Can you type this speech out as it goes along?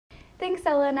Thanks,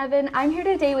 Ella and Evan. I'm here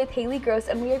today with Haley Gross,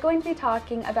 and we are going to be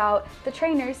talking about the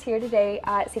trainers here today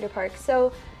at Cedar Park.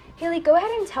 So, Haley, go ahead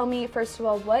and tell me, first of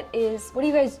all, what do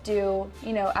you guys do,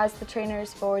 as the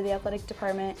trainers for the athletic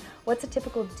department? What's a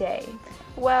typical day?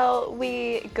 Well,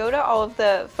 we go to all of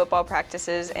the football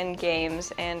practices and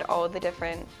games and all of the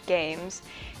different games,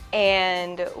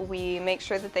 and we make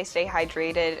sure that they stay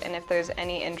hydrated, and if there's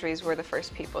any injuries, we're the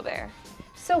first people there.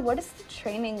 So what does the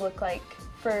training look like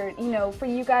for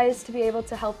you guys to be able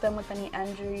to help them with any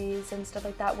injuries and stuff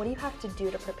like that? What do you have to do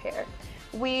to prepare?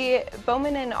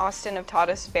 Bowman and Austin have taught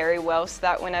us very well so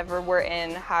that whenever we're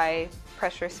in high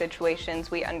pressure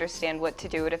situations, we understand what to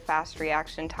do at a fast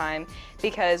reaction time,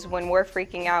 because when we're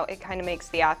freaking out, it kind of makes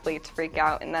the athletes freak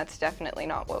out, and that's definitely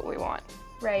not what we want.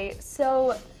 Right.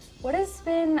 So what has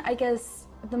been, I guess,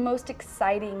 the most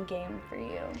exciting game for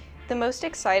you? The most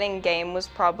exciting game was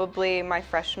probably my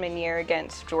freshman year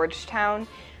against Georgetown,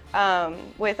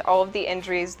 with all of the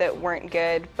injuries that weren't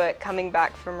good, but coming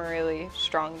back from a really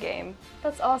strong game.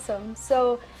 That's awesome.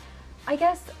 So I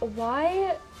guess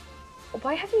why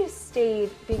have you stayed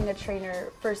being a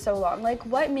trainer for so long? Like,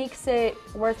 what makes it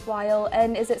worthwhile,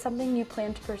 and is it something you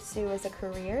plan to pursue as a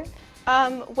career?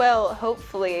 Well,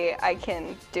 hopefully I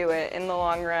can do it in the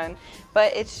long run,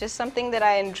 but it's just something that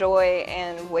I enjoy,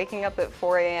 and waking up at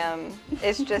 4 a.m.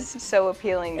 is just so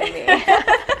appealing to me.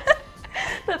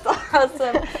 That's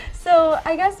awesome. So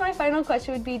I guess my final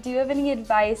question would be, do you have any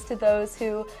advice to those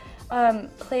who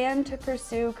plan to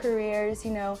pursue careers,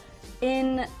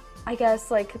 in, I guess,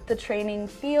 like the training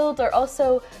field, or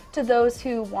also to those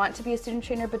who want to be a student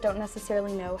trainer but don't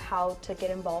necessarily know how to get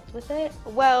involved with it?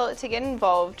 Well, to get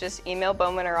involved, just email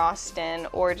Bowman or Austin,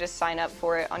 or just sign up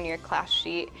for it on your class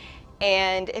sheet.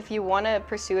 And if you want to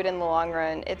pursue it in the long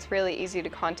run, it's really easy to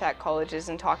contact colleges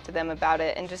and talk to them about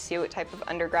it, and just see what type of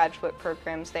undergraduate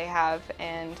programs they have,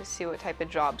 and to see what type of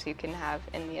jobs you can have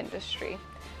in the industry.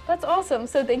 That's awesome.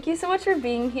 So thank you so much for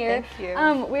being here. Thank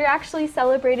you. We're actually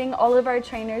celebrating all of our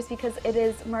trainers because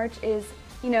March is,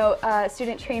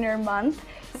 Student Trainer Month.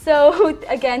 So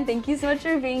again, thank you so much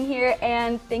for being here,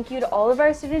 and thank you to all of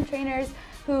our student trainers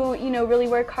who, really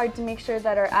work hard to make sure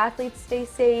that our athletes stay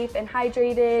safe and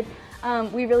hydrated.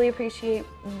 We really appreciate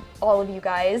all of you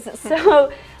guys.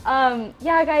 So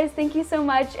yeah, guys, thank you so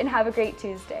much, and have a great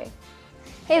Tuesday.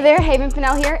 Hey there, Haven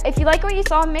Fennell here. If you like what you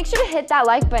saw, make sure to hit that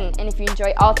like button, and if you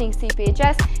enjoy all things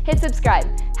CPHS, hit subscribe.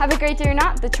 Have a great day or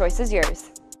not, the choice is yours.